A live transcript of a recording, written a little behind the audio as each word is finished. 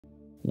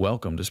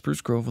Welcome to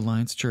Spruce Grove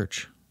Alliance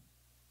Church,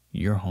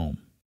 your home.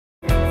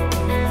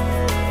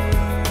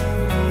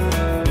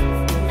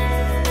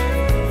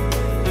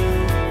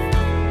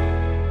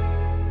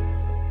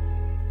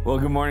 Well,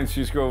 good morning,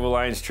 Spruce Grove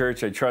Alliance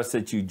Church. I trust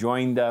that you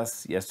joined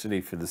us yesterday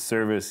for the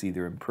service,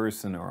 either in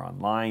person or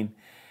online,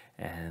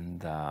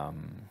 and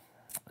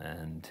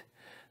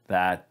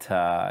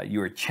that you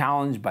were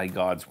challenged by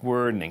God's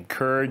Word and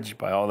encouraged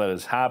by all that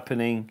is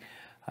happening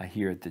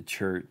here at the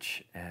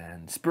church,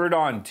 and spurred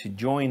on to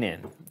join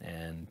in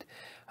and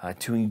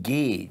to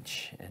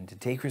engage and to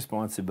take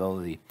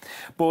responsibility,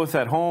 both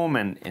at home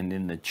and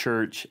in the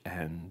church.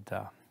 And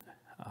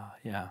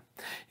yeah,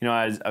 you know,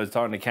 I was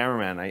talking to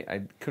cameraman.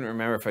 I couldn't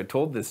remember if I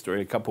told this story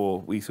a couple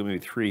of weeks ago, maybe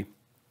 3.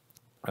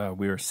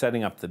 We were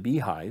setting up the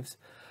beehives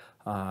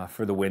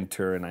for the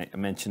winter, and I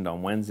mentioned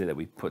on Wednesday that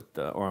we put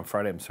or on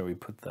Friday, I'm sorry, we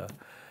put the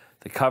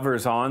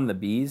covers on the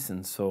bees,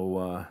 and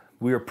so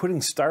we were putting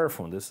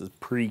styrofoam. This is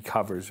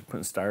pre-covers. We're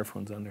putting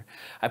styrofoams under.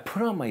 I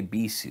put on my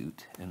bee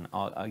suit, and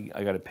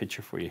I got a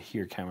picture for you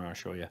here, camera. I'll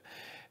show you.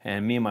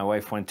 And me and my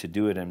wife went to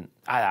do it, and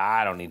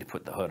I don't need to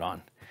put the hood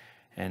on.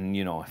 And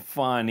you know,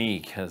 funny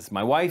because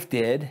my wife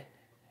did.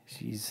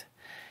 She's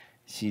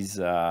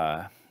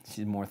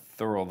more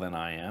thorough than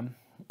I am,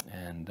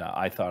 and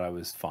I thought I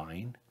was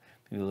fine.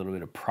 Maybe a little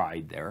bit of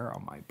pride there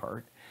on my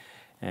part.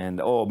 And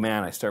oh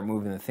man, I start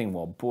moving the thing.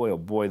 Well, boy, oh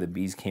boy, the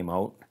bees came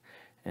out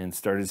and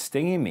started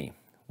stinging me.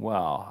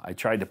 Well, I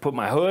tried to put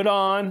my hood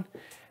on,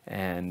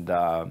 and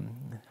I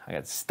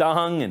got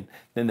stung, and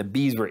then the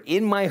bees were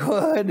in my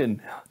hood,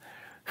 and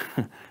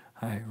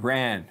I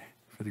ran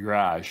for the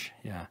garage.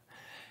 Yeah.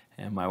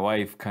 And my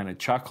wife kind of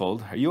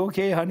chuckled, "Are you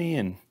okay, honey?"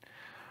 And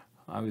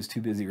I was too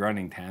busy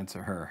running to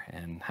answer her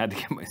and had to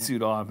get my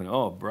suit off, and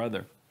oh,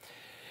 brother.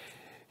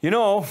 You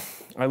know,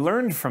 I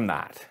learned from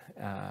that.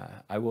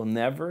 I will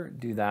never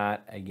do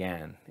that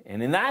again.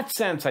 And in that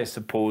sense, I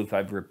suppose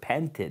I've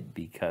repented,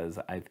 because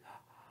I'm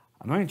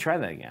not going to try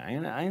that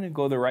again. I'm going to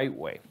go the right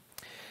way.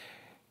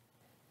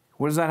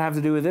 What does that have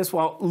to do with this?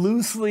 Well,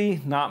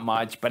 loosely, not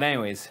much. But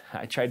anyways,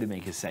 I tried to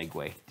make a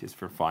segue just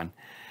for fun.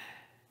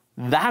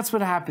 That's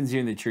what happens here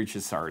in the church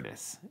of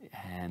Sardis.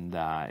 And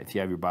if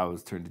you have your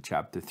Bibles, turn to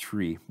chapter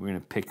 3. We're going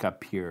to pick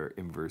up here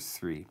in verse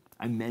 3.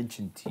 I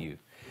mentioned to you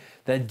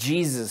that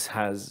Jesus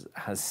has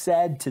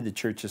said to the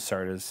church of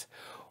Sardis,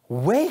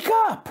 "Wake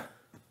up!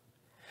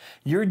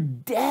 You're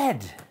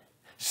dead.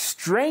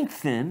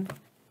 Strengthen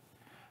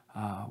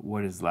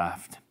what is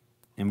left."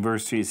 In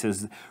verse 3 it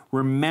says,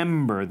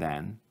 "Remember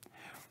then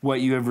what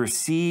you have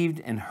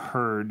received and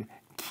heard,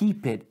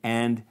 keep it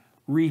and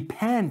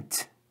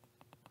repent.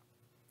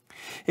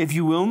 If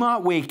you will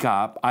not wake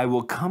up, I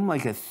will come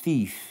like a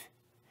thief,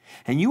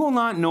 and you will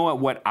not know at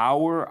what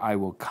hour I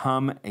will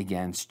come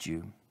against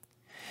you.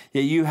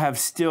 Yet you have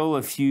still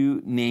a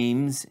few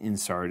names in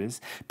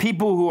Sardis,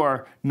 people who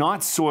are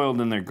not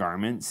soiled in their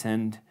garments,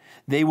 and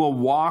they will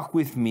walk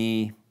with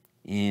me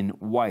in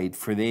white,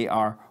 for they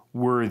are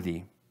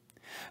worthy.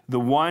 The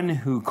one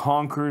who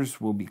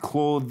conquers will be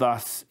clothed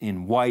thus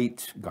in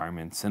white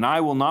garments, and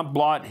I will not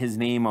blot his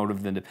name out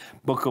of the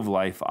book of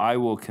life. I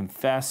will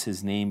confess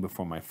his name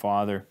before my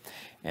Father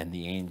and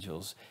the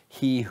angels.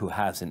 He who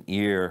has an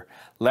ear,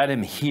 let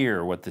him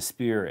hear what the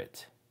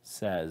Spirit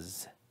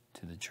says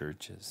to the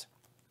churches."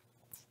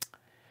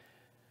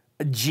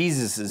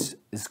 Jesus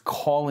is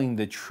calling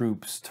the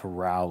troops to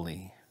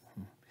rally.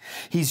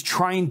 He's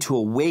trying to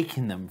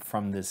awaken them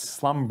from this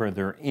slumber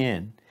they're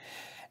in,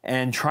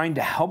 and trying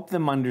to help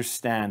them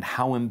understand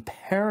how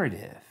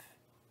imperative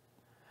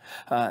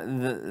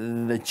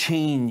the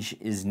change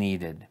is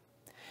needed.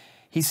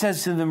 He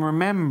says to them,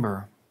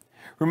 remember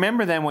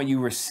then what you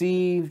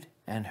received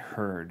and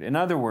heard. In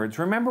other words,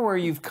 remember where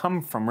you've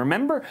come from.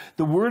 Remember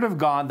the word of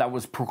God that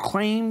was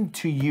proclaimed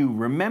to you.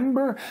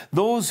 Remember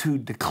those who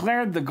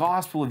declared the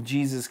gospel of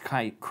Jesus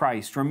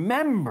Christ.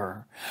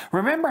 Remember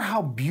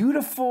how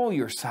beautiful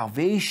your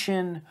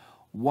salvation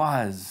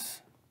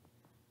was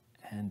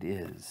and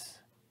is.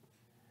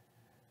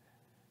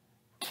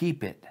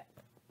 Keep it,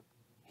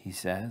 he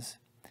says,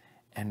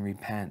 and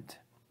repent.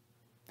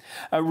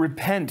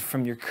 Repent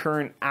from your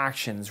current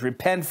actions.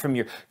 Repent from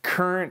your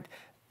current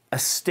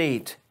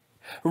estate.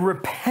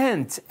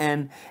 Repent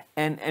and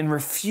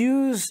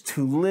refuse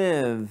to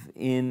live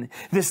in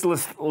this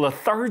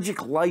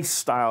lethargic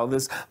lifestyle,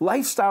 this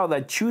lifestyle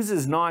that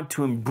chooses not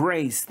to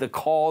embrace the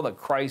call that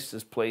Christ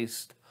has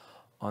placed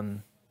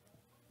on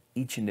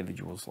each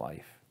individual's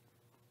life.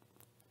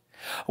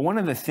 One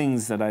of the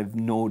things that I've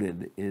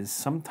noted is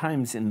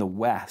sometimes in the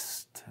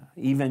West,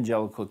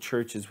 evangelical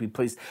churches, we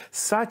place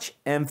such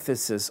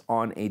emphasis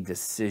on a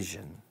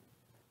decision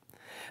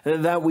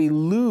that we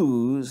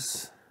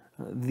lose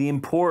the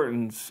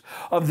importance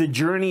of the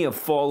journey of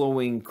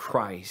following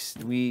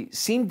Christ. We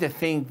seem to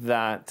think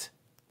that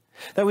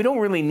we don't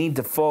really need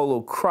to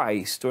follow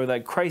Christ, or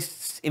that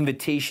Christ's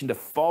invitation to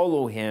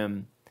follow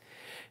him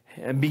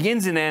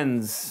begins and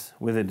ends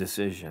with a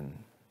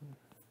decision.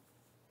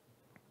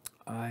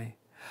 I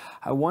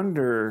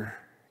wonder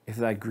if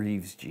that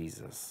grieves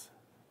Jesus.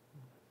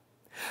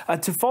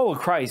 To follow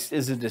Christ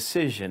is a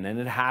decision, and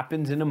it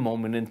happens in a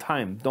moment in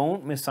time.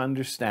 Don't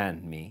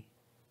misunderstand me.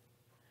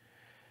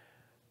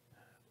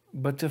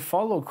 But to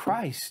follow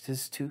Christ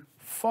is to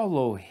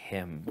follow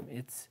him.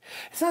 It's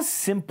not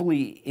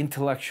simply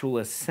intellectual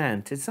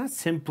assent. It's not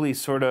simply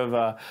sort of,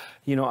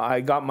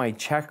 I got my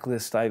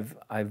checklist.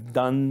 I've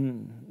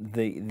done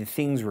the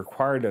things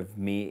required of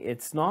me.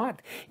 It's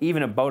not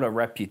even about a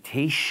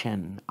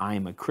reputation.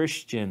 I'm a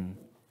Christian.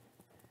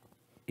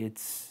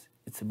 It's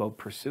about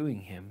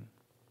pursuing him.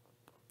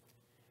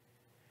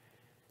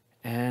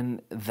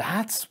 And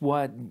that's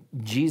what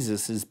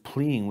Jesus is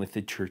pleading with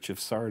the church of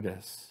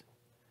Sardis.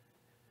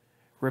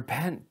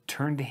 Repent,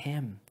 turn to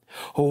him.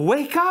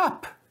 Wake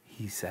up,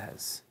 he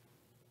says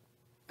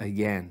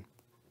again.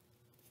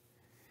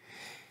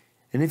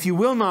 And if you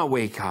will not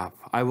wake up,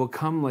 I will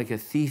come like a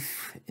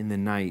thief in the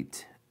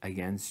night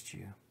against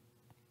you.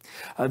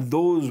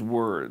 Those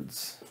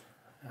words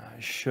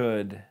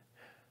should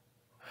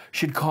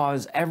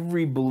cause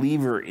every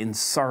believer in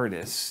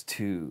Sardis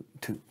to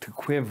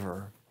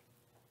quiver.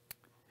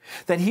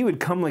 That he would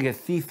come like a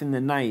thief in the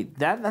night.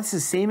 That's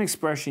the same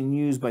expression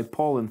used by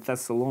Paul in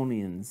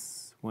Thessalonians.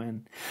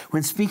 When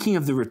speaking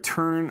of the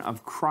return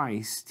of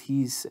Christ,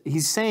 he's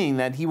saying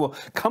that he will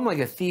come like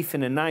a thief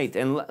in the night,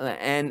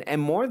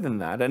 and more than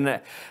that,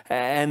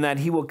 and that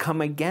he will come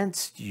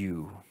against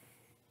you.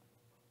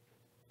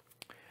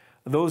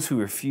 Those who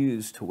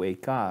refuse to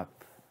wake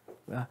up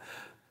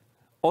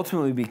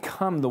ultimately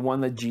become the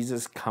one that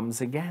Jesus comes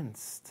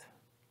against.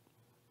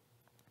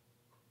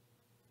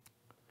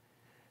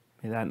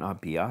 May that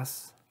not be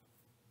us.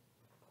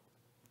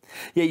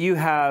 Yet you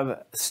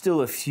have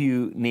still a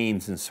few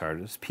names in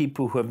Sardis,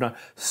 people who have not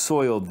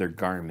soiled their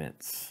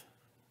garments.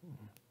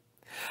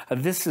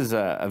 This is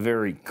a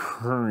very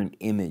current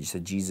image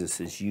that Jesus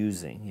is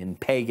using. In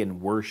pagan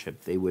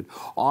worship, they would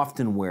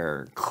often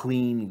wear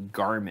clean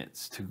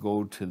garments to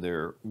go to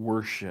their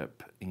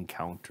worship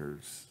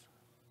encounters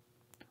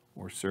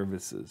or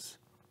services.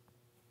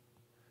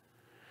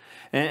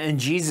 And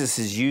Jesus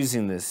is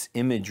using this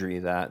imagery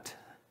that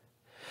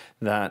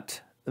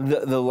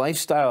the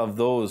lifestyle of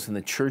those in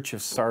the church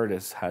of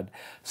Sardis had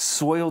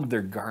soiled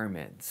their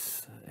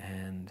garments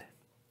and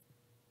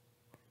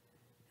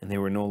they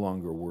were no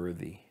longer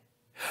worthy.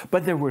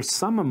 But there were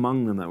some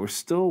among them that were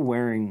still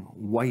wearing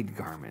white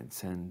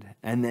garments, and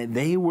that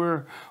they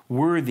were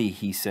worthy,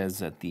 he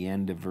says at the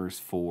end of verse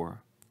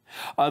 4.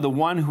 The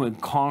one who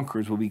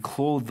conquers will be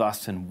clothed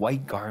thus in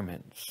white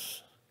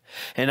garments,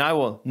 and I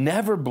will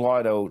never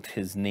blot out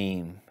his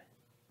name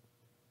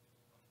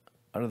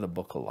out of the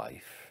book of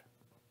life.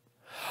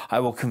 I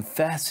will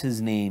confess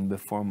his name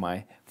before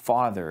my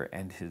Father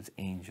and his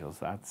angels.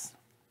 That's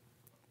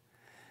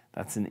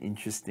an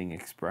interesting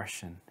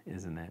expression,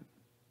 isn't it?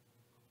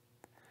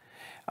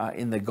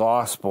 In the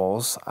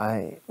Gospels,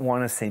 I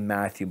want to say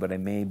Matthew, but I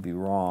may be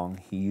wrong.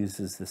 He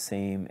uses the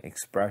same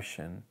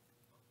expression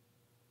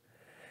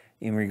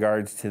in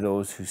regards to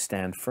those who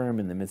stand firm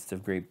in the midst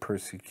of great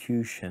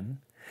persecution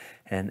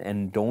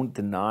and don't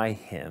deny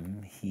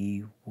him.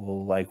 He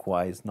will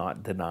likewise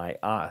not deny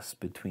us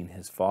between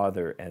his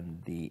Father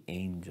and the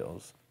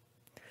angels.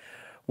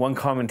 One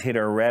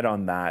commentator I read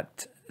on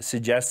that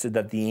suggested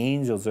that the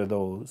angels are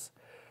those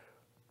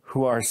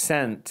who are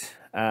sent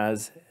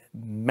as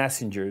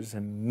messengers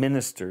and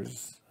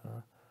ministers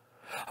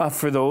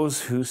for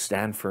those who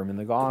stand firm in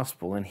the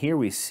gospel. And here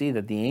we see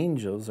that the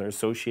angels are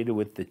associated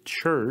with the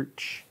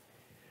church.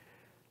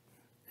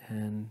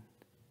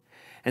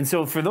 And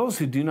so for those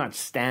who do not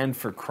stand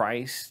for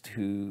Christ,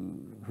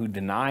 who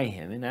deny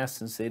him, in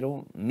essence, they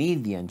don't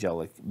need the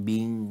angelic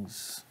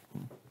beings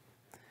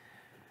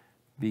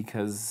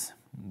because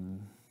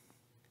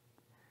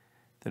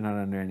they're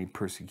not under any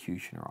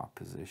persecution or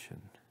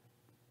opposition.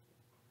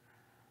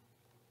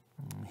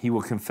 He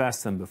will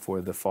confess them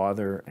before the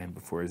Father and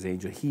before his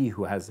angel. He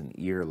who has an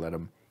ear, let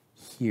him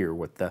hear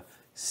what the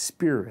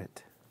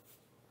Spirit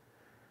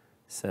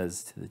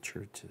says to the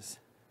churches.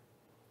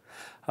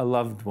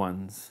 Loved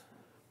ones,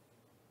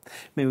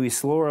 may we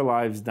slow our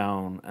lives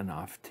down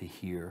enough to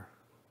hear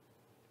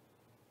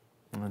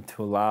and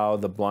to allow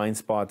the blind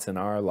spots in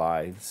our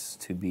lives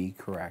to be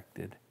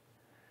corrected.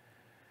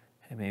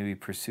 And may we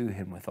pursue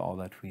him with all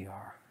that we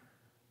are.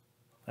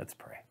 Let's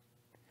pray.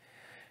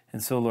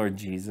 And so, Lord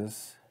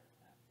Jesus,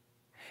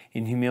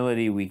 in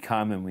humility we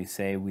come and we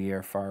say we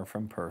are far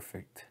from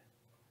perfect.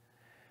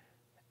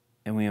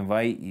 And we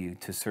invite you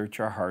to search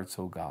our hearts,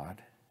 O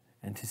God,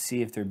 and to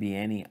see if there be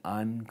any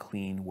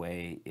unclean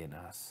way in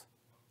us.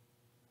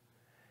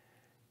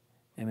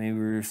 And may we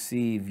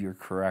receive your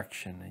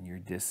correction and your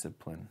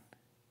discipline.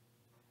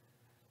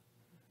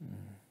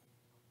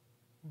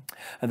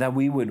 And that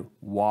we would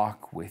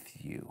walk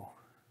with you.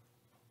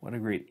 What a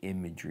great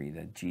imagery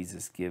that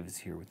Jesus gives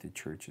here with the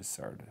church of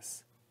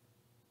Sardis.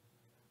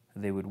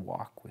 They would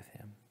walk with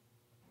him.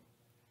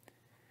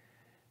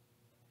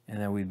 And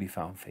that we'd be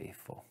found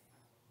faithful.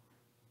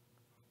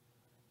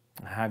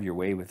 Have your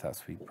way with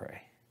us, we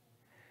pray.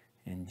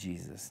 In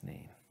Jesus'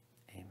 name,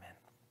 amen.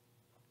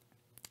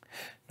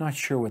 Not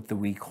sure what the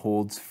week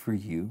holds for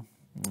you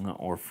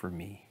or for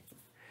me,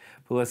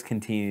 But let's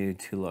continue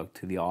to look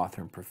to the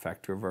author and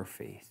perfecter of our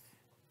faith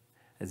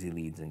as he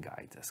leads and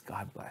guides us.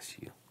 God bless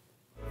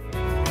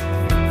you.